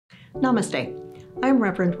Namaste. I'm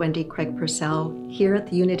Reverend Wendy Craig-Purcell here at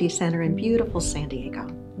the Unity Center in beautiful San Diego.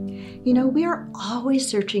 You know, we are always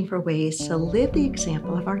searching for ways to live the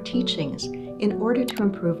example of our teachings in order to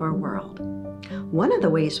improve our world. One of the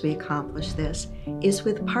ways we accomplish this is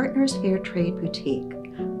with Partners Fair Trade Boutique,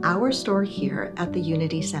 our store here at the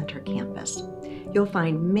Unity Center campus. You'll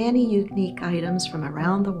find many unique items from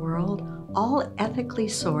around the world, all ethically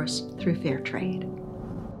sourced through fair trade.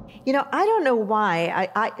 You know, I don't know why.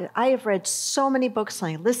 I have read so many books,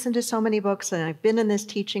 and I listened to so many books, and I've been in this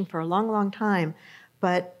teaching for a long, long time.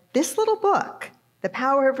 But this little book, The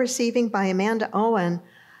Power of Receiving by Amanda Owen,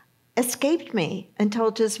 escaped me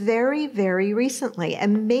until just very, very recently.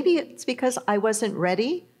 And maybe it's because I wasn't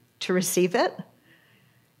ready to receive it.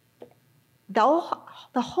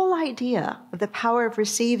 The whole idea of the power of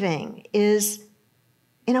receiving is,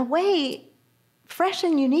 in a way, fresh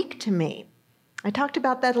and unique to me. I talked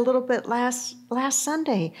about that a little bit last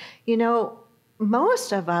Sunday. You know,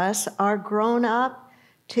 most of us are grown up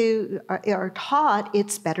are taught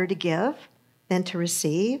it's better to give than to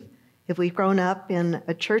receive. If we've grown up in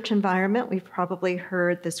a church environment, we've probably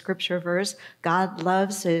heard the scripture verse, God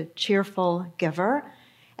loves a cheerful giver.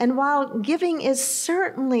 And while giving is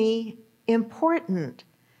certainly important,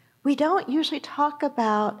 we don't usually talk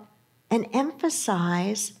about and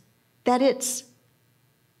emphasize that it's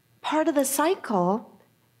part of the cycle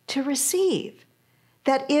to receive.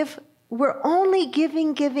 That if we're only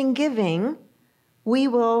giving, we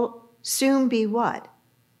will soon be what?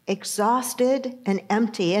 Exhausted and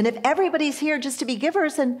empty. And if everybody's here just to be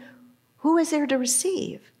givers, then who is there to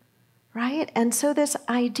receive, right? And so this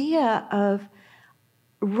idea of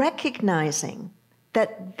recognizing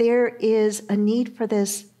that there is a need for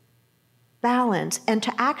this balance and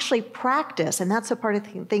to actually practice, and that's the part I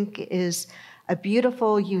think is a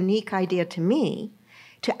beautiful, unique idea to me,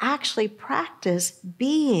 to actually practice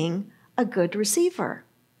being a good receiver.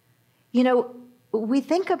 You know, we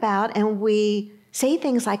think about and we say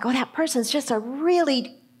things like, oh, that person's just a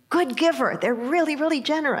really good giver. They're really, really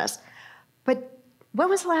generous. But when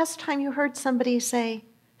was the last time you heard somebody say,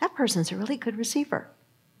 that person's a really good receiver?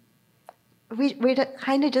 We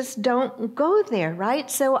kind of just don't go there, right?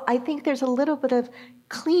 So I think there's a little bit of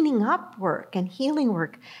cleaning up work and healing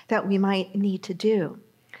work that we might need to do.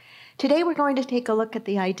 Today we're going to take a look at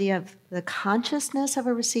the idea of the consciousness of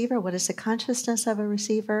a receiver. What is the consciousness of a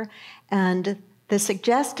receiver? And the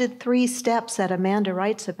suggested 3 steps that Amanda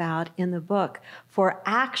writes about in the book for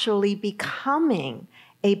actually becoming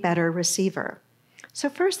a better receiver. So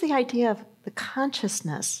first, the idea of the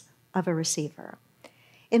consciousness of a receiver.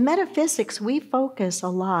 In metaphysics, we focus a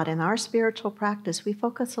lot, in our spiritual practice, we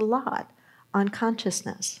focus a lot on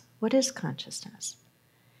consciousness. What is consciousness?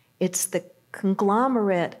 It's the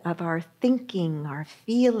conglomerate of our thinking, our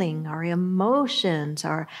feeling, our emotions,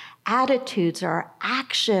 our attitudes, our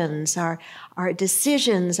actions, our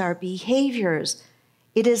decisions, our behaviors.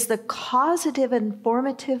 It is the causative and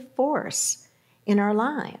formative force in our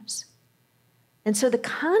lives. And so the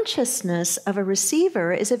consciousness of a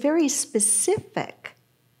receiver is a very specific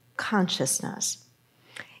consciousness.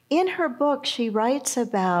 In her book, she writes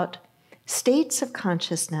about states of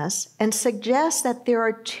consciousness and suggests that there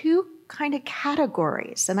are 2 kind of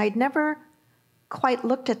categories, and I'd never quite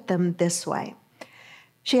looked at them this way.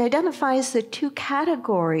 She identifies the 2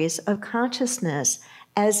 categories of consciousness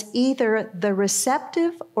as either the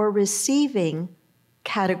receptive or receiving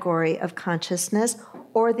category of consciousness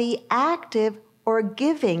or the active or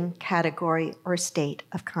giving category or state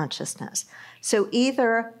of consciousness. So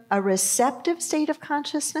either a receptive state of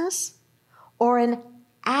consciousness or an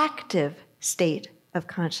active state of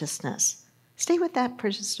consciousness. Stay with that for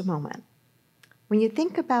just a moment. When you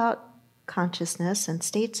think about consciousness and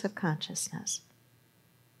states of consciousness,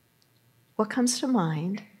 what comes to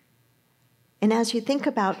mind? And as you think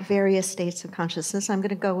about various states of consciousness, I'm going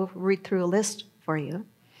to go read through a list for you.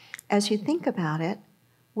 As you think about it,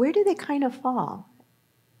 where do they kind of fall?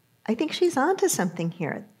 I think she's onto something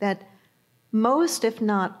here, that most, if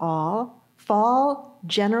not all, fall,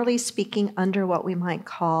 generally speaking, under what we might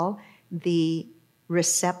call the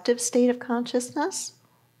receptive state of consciousness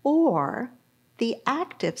or the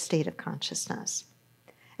active state of consciousness.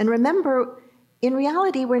 And remember, in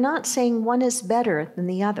reality, we're not saying one is better than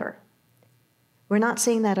the other. We're not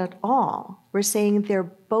saying that at all. We're saying they're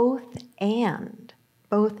both and.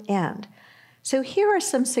 So here are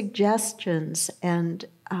some suggestions and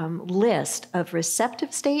list of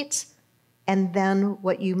receptive states and then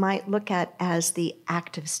what you might look at as the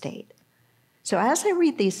active state. So as I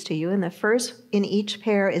read these to you, and the first in each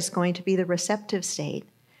pair is going to be the receptive state,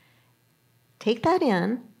 take that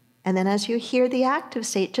in And then as you hear the active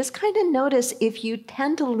state, just kind of notice if you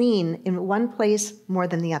tend to lean in one place more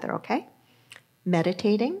than the other, okay?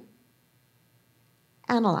 Meditating,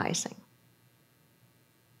 analyzing,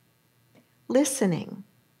 listening,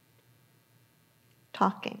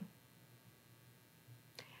 talking,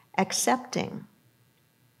 accepting,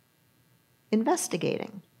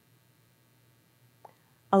 investigating,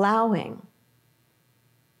 allowing,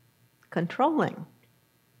 controlling,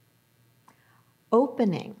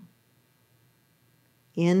 opening,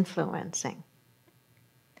 influencing,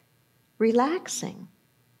 relaxing,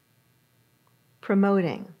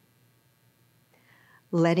 promoting,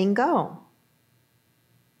 letting go,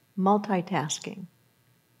 multitasking,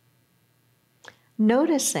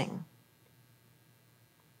 noticing,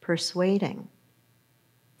 persuading,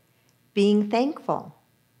 being thankful,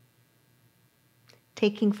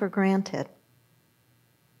 taking for granted,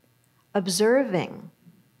 observing,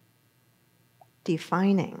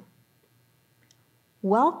 defining,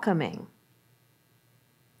 welcoming,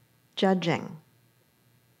 judging,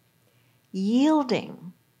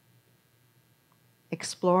 yielding,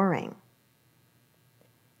 exploring,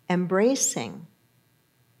 embracing,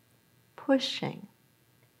 pushing.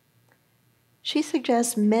 She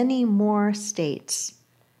suggests many more states.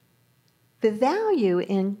 The value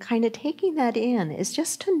in kind of taking that in is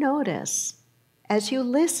just to notice, as you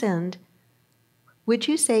listened, would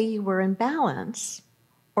you say you were in balance?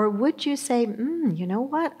 Or would you say, you know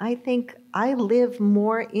what, I think I live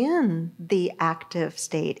more in the active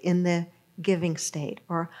state, in the giving state?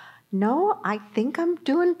 Or, no, I think I'm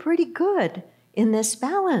doing pretty good in this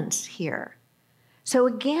balance here. So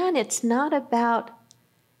again, it's not about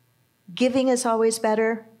giving is always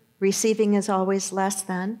better, receiving is always less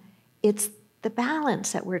than. It's the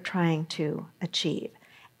balance that we're trying to achieve.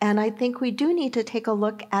 And I think we do need to take a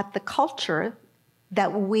look at the culture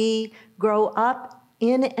that we grow up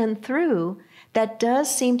in and through that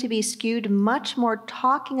does seem to be skewed much more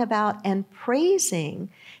talking about and praising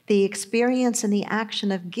the experience and the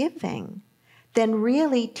action of giving than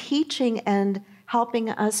really teaching and helping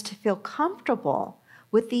us to feel comfortable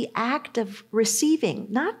with the act of receiving,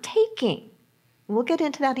 not taking. We'll get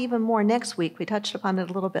into that even more next week. We touched upon it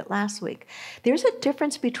a little bit last week. There's a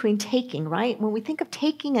difference between taking, right? When we think of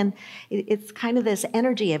taking, and it's kind of this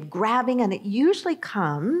energy of grabbing, and it usually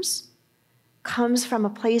comes from a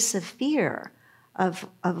place of fear, of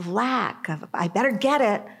lack, of I better get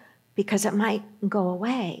it because it might go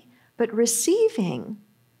away. But receiving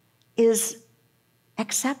is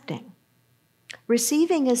accepting.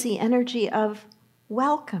 Receiving is the energy of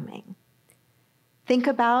welcoming. Think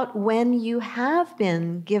about when you have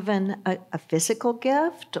been given a physical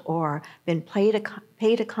gift or been paid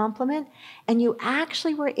a compliment, and you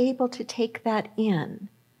actually were able to take that in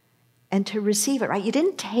and to receive it, right? You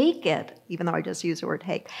didn't take it, even though I just used the word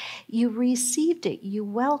take. You received it. You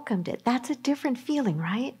welcomed it. That's a different feeling,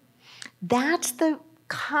 right? That's the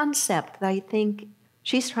concept that I think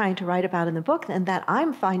she's trying to write about in the book, and that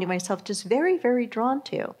I'm finding myself just very, very drawn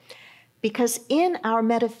to. Because in our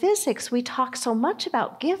metaphysics, we talk so much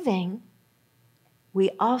about giving,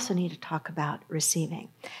 we also need to talk about receiving.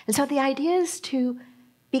 And so the idea is to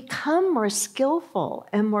become more skillful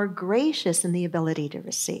and more gracious in the ability to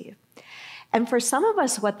receive. And for some of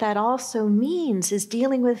us, what that also means is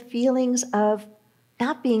dealing with feelings of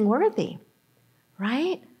not being worthy,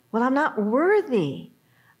 right? Well, I'm not worthy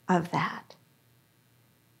of that.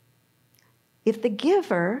 If the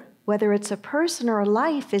giver, whether it's a person or a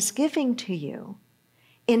life, is giving to you,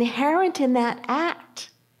 inherent in that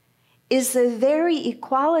act is the very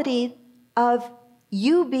equality of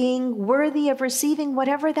you being worthy of receiving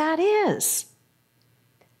whatever that is.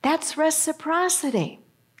 That's reciprocity.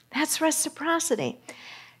 That's reciprocity.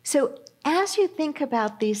 So as you think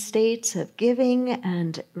about these states of giving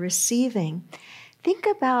and receiving, think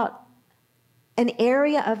about an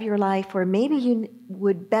area of your life where maybe you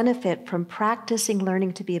would benefit from practicing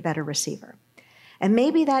learning to be a better receiver. And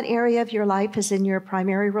maybe that area of your life is in your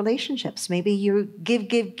primary relationships. Maybe you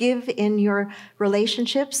give in your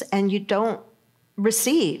relationships and you don't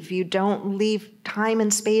receive. You don't leave time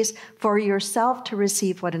and space for yourself to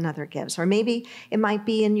receive what another gives. Or maybe it might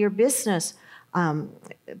be in your business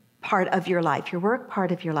part of your life, your work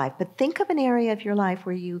part of your life. But think of an area of your life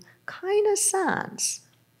where you kind of sense,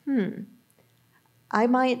 I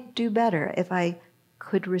might do better if I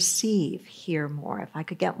could receive here more, if I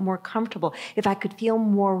could get more comfortable, if I could feel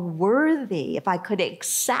more worthy, if I could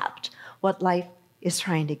accept what life is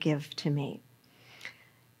trying to give to me.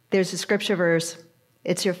 There's a scripture verse,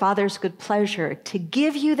 it's your Father's good pleasure to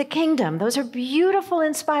give you the kingdom. Those are beautiful,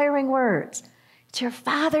 inspiring words. It's your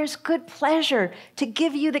Father's good pleasure to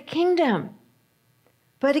give you the kingdom.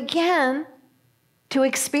 But again, to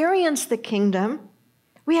experience the kingdom,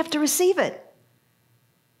 we have to receive it.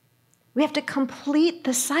 We have to complete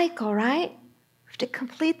the cycle, right? We have to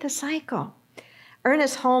complete the cycle.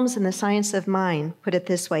 Ernest Holmes in The Science of Mind put it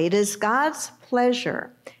this way: it is God's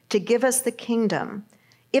pleasure to give us the kingdom.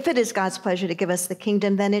 If it is God's pleasure to give us the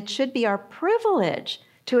kingdom, then it should be our privilege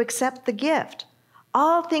to accept the gift.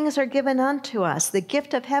 All things are given unto us. The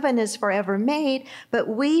gift of heaven is forever made, but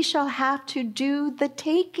we shall have to do the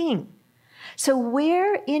taking. So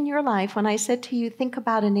where in your life, when I said to you, think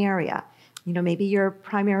about an area, maybe your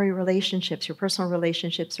primary relationships, your personal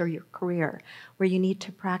relationships, or your career, where you need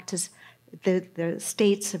to practice the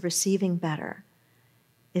states of receiving better.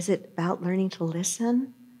 Is it about learning to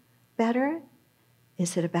listen better?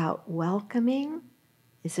 Is it about welcoming?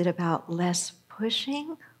 Is it about less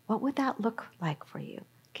pushing? What would that look like for you?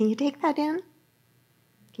 Can you take that in?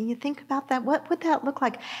 Can you think about that? What would that look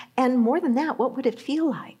like? And more than that, what would it feel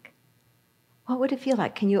like? What would it feel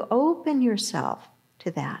like? Can you open yourself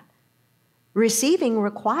to that? Receiving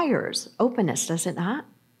requires openness, does it not?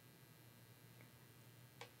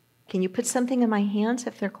 Can you put something in my hands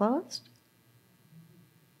if they're closed?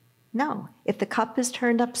 No. If the cup is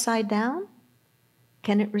turned upside down,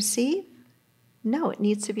 can it receive? No, it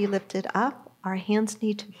needs to be lifted up. Our hands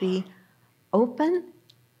need to be open.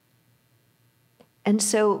 And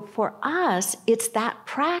so for us, it's that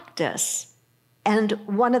practice. And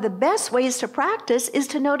one of the best ways to practice is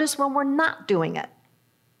to notice when we're not doing it.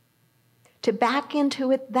 To back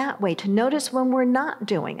into it that way, to notice when we're not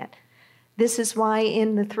doing it. This is why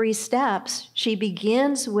in the 3 steps, she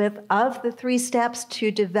begins with, of the 3 steps to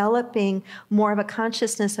developing more of a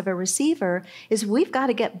consciousness of a receiver, is we've got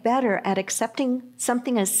to get better at accepting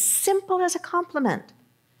something as simple as a compliment.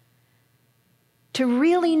 To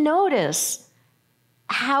really notice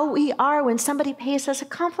how we are when somebody pays us a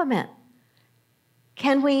compliment.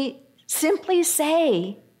 Can we simply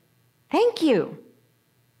say, thank you?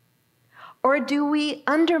 Or do we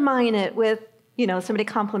undermine it with, somebody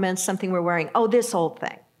compliments something we're wearing. Oh, this old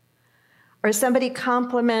thing. Or somebody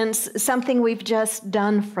compliments something we've just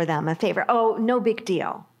done for them, a favor. Oh, no big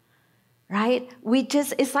deal, right?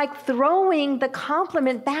 It's like throwing the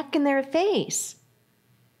compliment back in their face.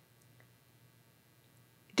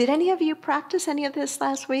 Did any of you practice any of this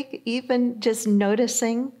last week? Even just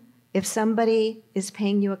noticing if somebody is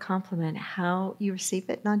paying you a compliment, how you receive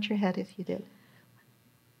it? Nod your head if you did.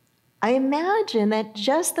 I imagine that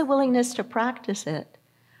just the willingness to practice it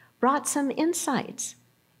brought some insights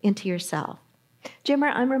into yourself.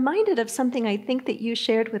 Jimmer, I'm reminded of something I think that you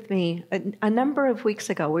shared with me a number of weeks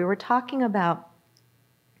ago. We were talking about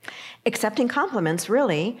accepting compliments,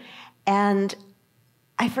 really, and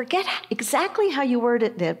I forget exactly how you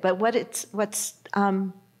worded it, but what's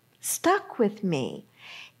stuck with me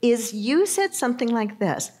is you said something like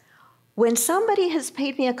this: when somebody has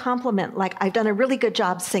paid me a compliment, like I've done a really good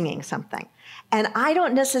job singing something, and I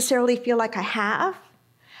don't necessarily feel like I have,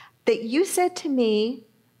 that you said to me,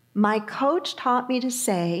 my coach taught me to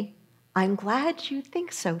say, I'm glad you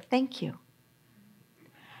think so, thank you.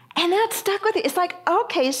 And that stuck with it. It's like,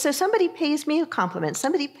 okay, so somebody pays me a compliment,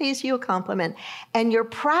 somebody pays you a compliment, and your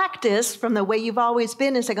practice from the way you've always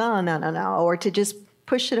been is like, oh, no, or to just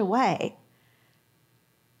push it away.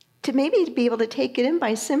 To maybe be able to take it in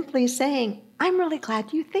by simply saying, I'm really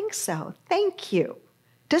glad you think so. Thank you.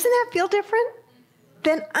 Doesn't that feel different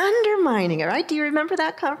than undermining it, right? Do you remember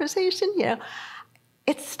that conversation?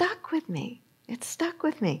 It stuck with me. It stuck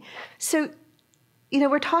with me. So,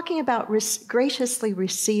 we're talking about graciously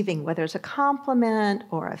receiving, whether it's a compliment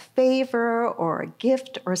or a favor or a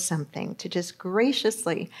gift or something, to just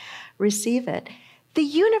graciously receive it. The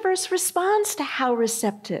universe responds to how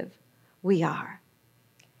receptive we are.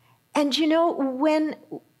 And in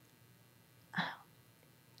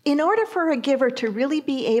order for a giver to really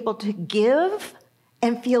be able to give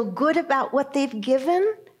and feel good about what they've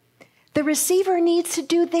given, the receiver needs to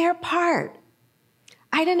do their part.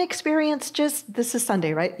 I had an experience this is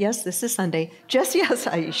Sunday, right? Yes, this is Sunday. Yes,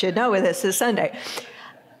 you should know this is Sunday.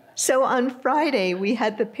 So on Friday, we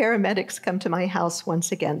had the paramedics come to my house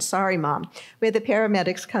once again. Sorry, Mom. We had the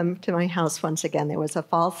paramedics come to my house once again. There was a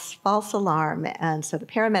false alarm, and so the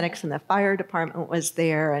paramedics and the fire department was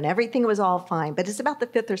there, and everything was all fine. But it's about the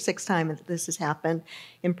 5th or 6th time that this has happened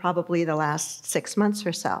in probably the last 6 months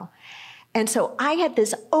or so. And so I had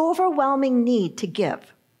this overwhelming need to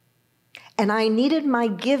give. And I needed my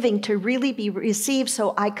giving to really be received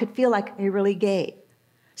so I could feel like I really gave.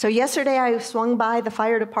 So yesterday I swung by the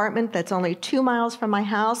fire department that's only 2 miles from my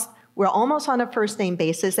house. We're almost on a first name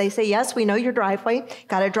basis. They say, yes, we know your driveway.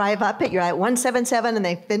 Got to drive up it. You're at 177, and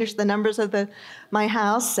they finish the numbers of my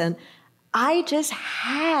house. And I just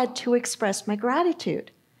had to express my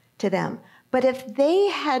gratitude to them. But if they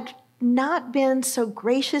had not been so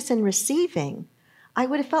gracious in receiving, I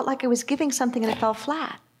would have felt like I was giving something and it fell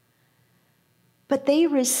flat. But they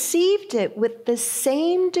received it with the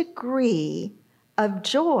same degree of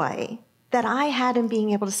joy that I had in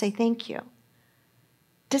being able to say thank you.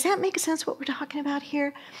 Does that make sense what we're talking about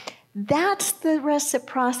here? That's the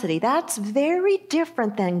reciprocity. That's very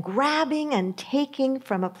different than grabbing and taking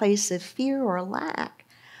from a place of fear or lack,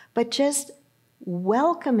 but just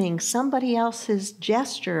welcoming somebody else's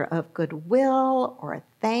gesture of goodwill or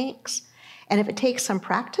thanks. And if it takes some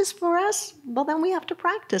practice for us, well, then we have to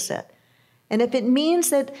practice it. And if it means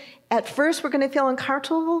that at first we're going to feel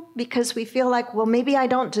uncomfortable because we feel like, well, maybe I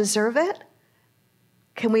don't deserve it,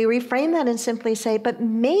 can we reframe that and simply say, but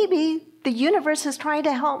maybe the universe is trying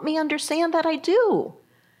to help me understand that I do.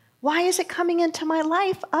 Why is it coming into my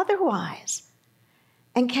life otherwise?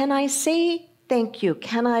 And can I say thank you?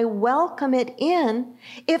 Can I welcome it in,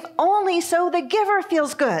 if only so the giver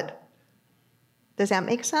feels good? Does that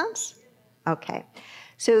make sense? Okay.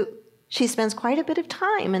 So she spends quite a bit of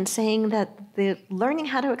time in saying that the learning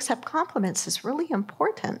how to accept compliments is really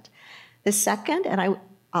important. The second, and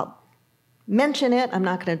I'll mention it, I'm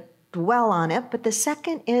not going to dwell on it, but the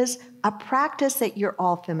second is a practice that you're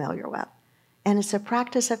all familiar with. And it's a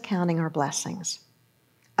practice of counting our blessings,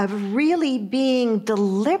 of really being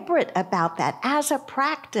deliberate about that as a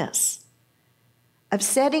practice, of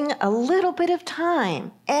setting a little bit of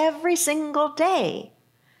time every single day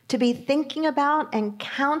to be thinking about and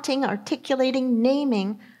counting, articulating,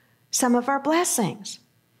 naming some of our blessings.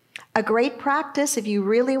 A great practice, if you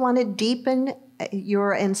really want to deepen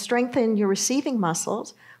and strengthen your receiving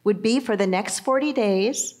muscles, would be for the next 40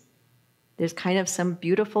 days. There's kind of some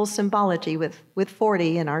beautiful symbology with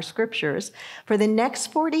 40 in our scriptures. For the next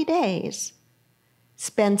 40 days,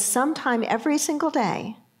 spend some time every single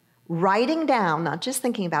day writing down, not just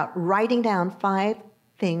thinking about, writing down 5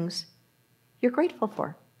 things you're grateful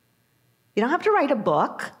for. You don't have to write a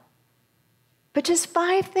book, but just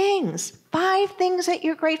 5 things. 5 things that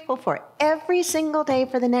you're grateful for every single day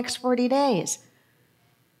for the next 40 days.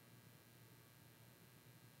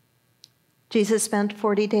 Jesus spent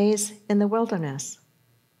 40 days in the wilderness.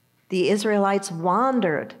 The Israelites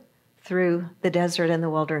wandered through the desert and the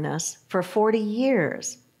wilderness for 40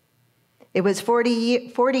 years. It was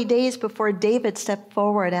 40 days before David stepped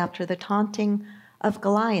forward after the taunting of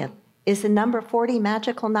Goliath. Is the number 40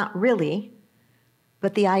 magical? Not really.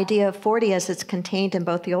 But the idea of 40, as it's contained in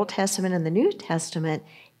both the Old Testament and the New Testament,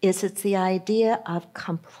 is it's the idea of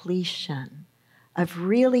completion, of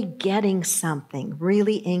really getting something,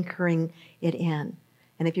 really anchoring it in.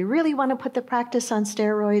 And if you really want to put the practice on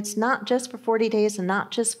steroids, not just for 40 days and not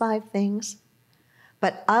just 5 things,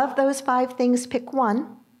 but of those 5 things, pick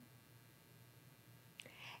one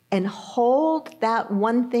and hold that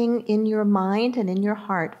one thing in your mind and in your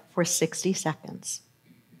heart for 60 seconds.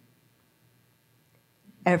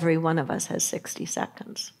 Every one of us has 60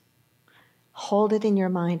 seconds. Hold it in your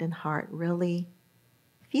mind and heart. Really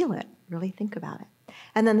feel it. Really think about it.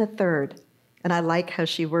 And then the third, and I like how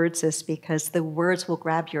she words this because the words will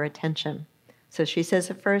grab your attention. So she says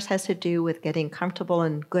the first has to do with getting comfortable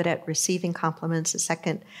and good at receiving compliments. The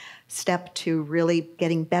second step to really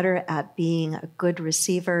getting better at being a good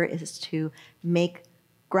receiver is to make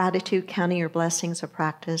gratitude, counting your blessings, a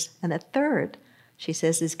practice. And the third, she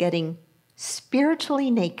says, is getting spiritually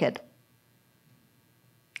naked.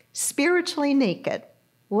 Spiritually naked.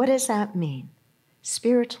 What does that mean?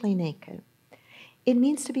 Spiritually naked. It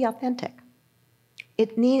means to be authentic.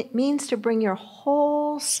 It means to bring your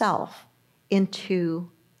whole self into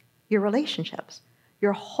your relationships,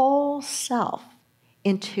 your whole self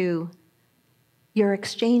into your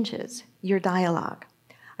exchanges, your dialogue.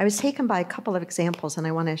 I was taken by a couple of examples, and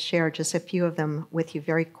I want to share just a few of them with you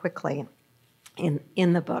very quickly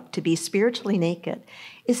in the book. To be spiritually naked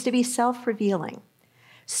is to be self-revealing.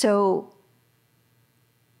 So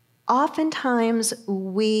oftentimes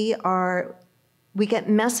we get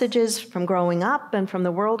messages from growing up and from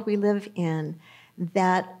the world we live in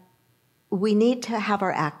that we need to have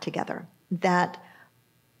our act together, that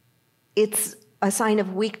it's a sign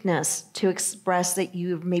of weakness to express that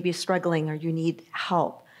you may be struggling or you need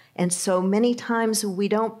help. And so many times we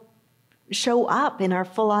don't show up in our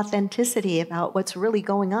full authenticity about what's really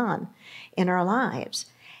going on in our lives.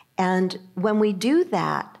 And when we do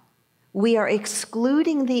that, we are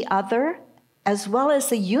excluding the other as well as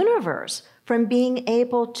the universe from being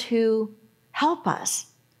able to help us.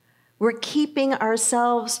 We're keeping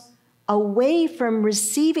ourselves away from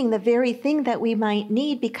receiving the very thing that we might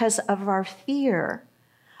need because of our fear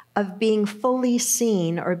of being fully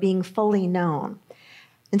seen or being fully known.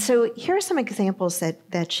 And so here are some examples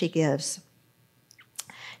that she gives.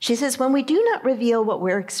 She says, when we do not reveal what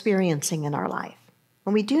we're experiencing in our life,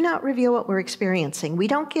 when we do not reveal what we're experiencing, we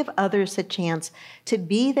don't give others a chance to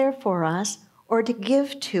be there for us or to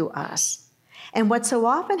give to us. And what so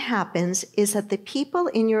often happens is that the people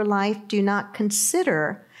in your life do not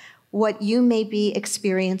consider what you may be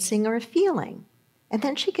experiencing or feeling. And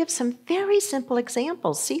then she gives some very simple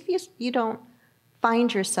examples. See if you don't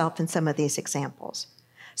find yourself in some of these examples.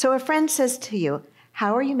 So a friend says to you,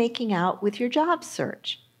 how are you making out with your job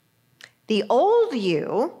search? The old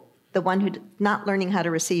you, the one who's not learning how to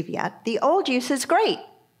receive yet, the old you says, great.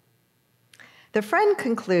 The friend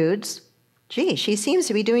concludes, gee, she seems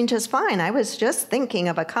to be doing just fine. I was just thinking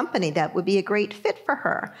of a company that would be a great fit for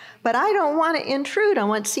her, but I don't want to intrude on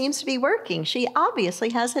what seems to be working. She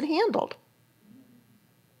obviously has it handled.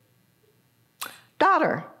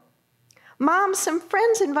 Daughter, Mom, some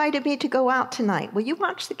friends invited me to go out tonight. Will you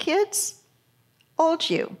watch the kids? Old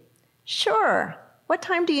you, sure. What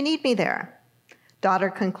time do you need me there? Daughter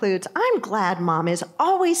concludes, I'm glad Mom is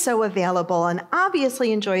always so available and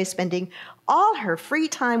obviously enjoys spending all her free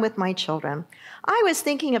time with my children. I was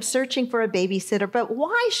thinking of searching for a babysitter, but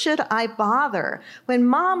why should I bother when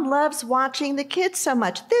Mom loves watching the kids so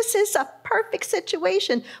much? This is a perfect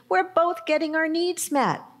situation. We're both getting our needs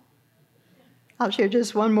met. I'll share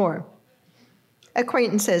just one more.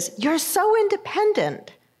 Acquaintance says, you're so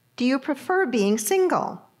independent. Do you prefer being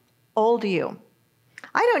single? Old you.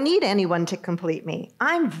 I don't need anyone to complete me.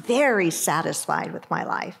 I'm very satisfied with my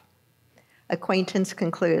life. Acquaintance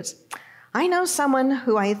concludes, I know someone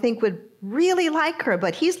who I think would really like her,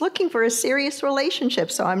 but he's looking for a serious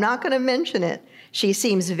relationship, so I'm not going to mention it. She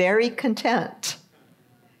seems very content.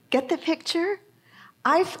 Get the picture?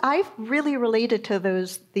 I've really related to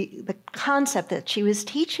the concept that she was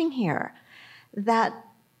teaching here, that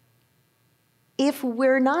if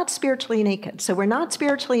we're not spiritually naked, so we're not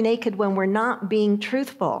spiritually naked when we're not being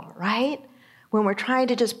truthful, right? When we're trying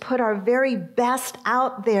to just put our very best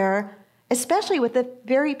out there, especially with the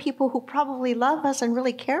very people who probably love us and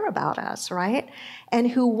really care about us, right? And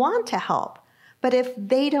who want to help. But if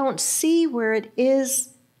they don't see where it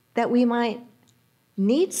is that we might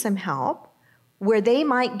need some help, where they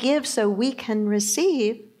might give so we can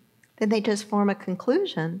receive, then they just form a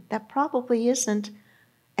conclusion that probably isn't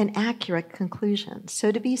an accurate conclusion.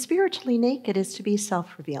 So to be spiritually naked is to be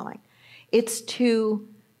self-revealing. It's to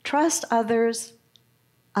trust others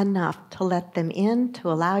enough to let them in, to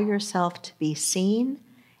allow yourself to be seen,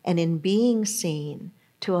 and in being seen,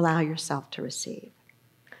 to allow yourself to receive.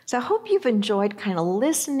 So I hope you've enjoyed kind of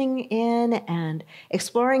listening in and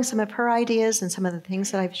exploring some of her ideas and some of the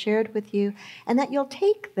things that I've shared with you, and that you'll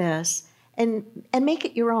take this and make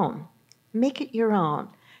it your own. Make it your own.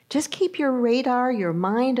 Just keep your radar, your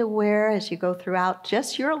mind aware as you go throughout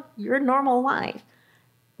just your normal life.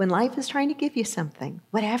 When life is trying to give you something,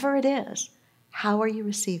 whatever it is, how are you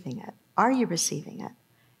receiving it? Are you receiving it?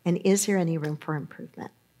 And is there any room for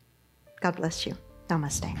improvement? God bless you.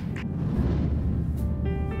 Namaste.